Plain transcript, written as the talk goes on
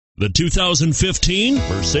The 2015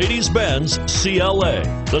 Mercedes-Benz CLA.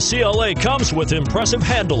 The CLA comes with impressive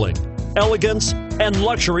handling, elegance, and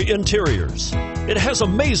luxury interiors. It has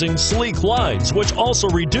amazing sleek lines, which also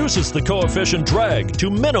reduces the coefficient drag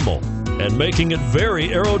to minimal and making it very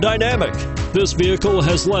aerodynamic. This vehicle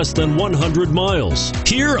has less than 100 miles.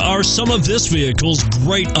 Here are some of this vehicle's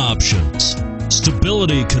great options: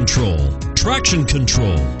 stability control, traction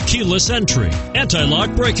control, keyless entry,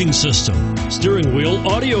 anti-lock braking system, steering wheel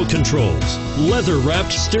audio controls,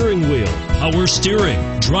 leather-wrapped steering wheel, power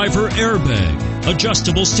steering, driver airbag,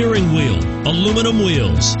 adjustable steering wheel, aluminum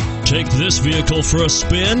wheels. Take this vehicle for a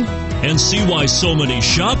spin and see why so many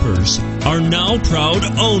shoppers are now proud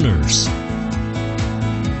owners.